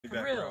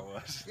For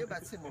real.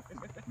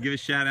 Give a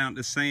shout out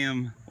to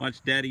Sam.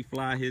 Watch Daddy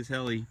fly his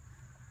heli,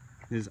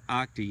 his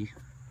Octi.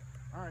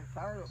 All right,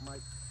 fire it up,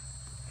 Mike.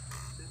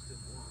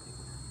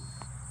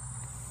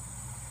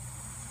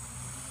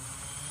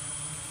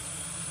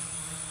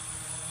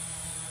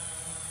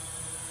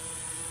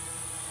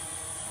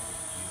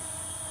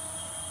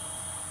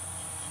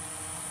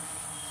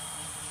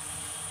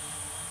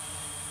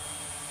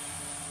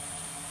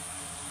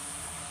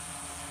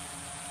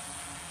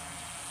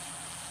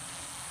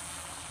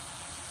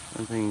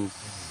 That thing's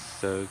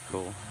so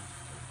cool. I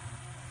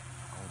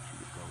want you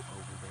to go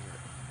over there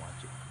and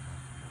watch it.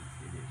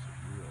 It is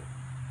real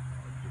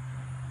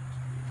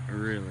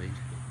different. Really.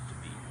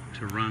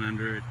 To run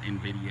under it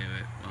and video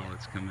it while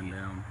it's coming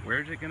down.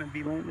 Where's it going to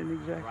be landing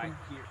exactly? Right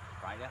here,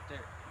 right out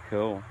there.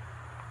 Cool.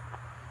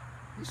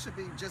 You should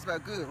be just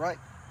about good, right?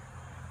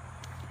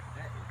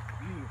 That is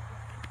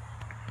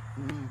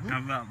beautiful. How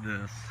about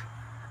this?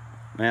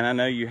 Man, I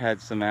know you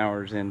had some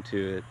hours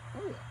into it.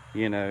 Oh,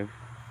 yeah. You know.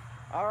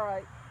 All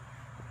right.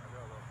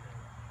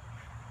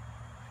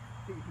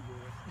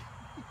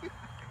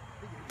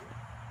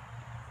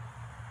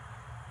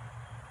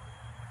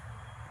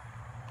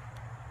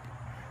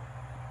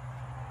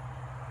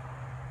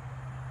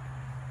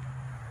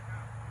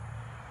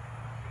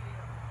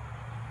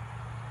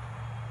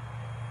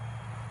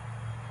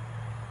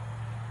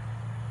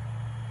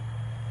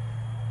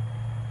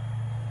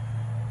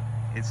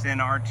 It's in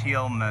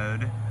RTL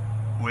mode,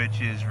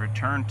 which is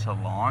return to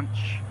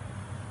launch,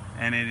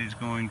 and it is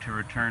going to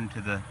return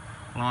to the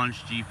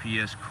launch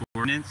GPS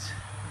coordinates.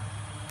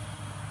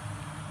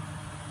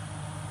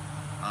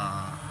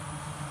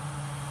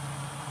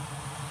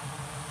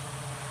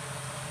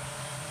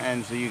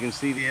 And so you can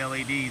see the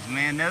LEDs.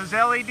 Man, those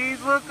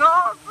LEDs look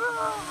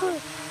awesome!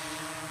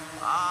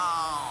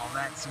 Oh,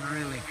 that's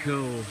really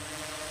cool.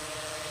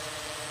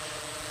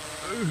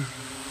 Ooh.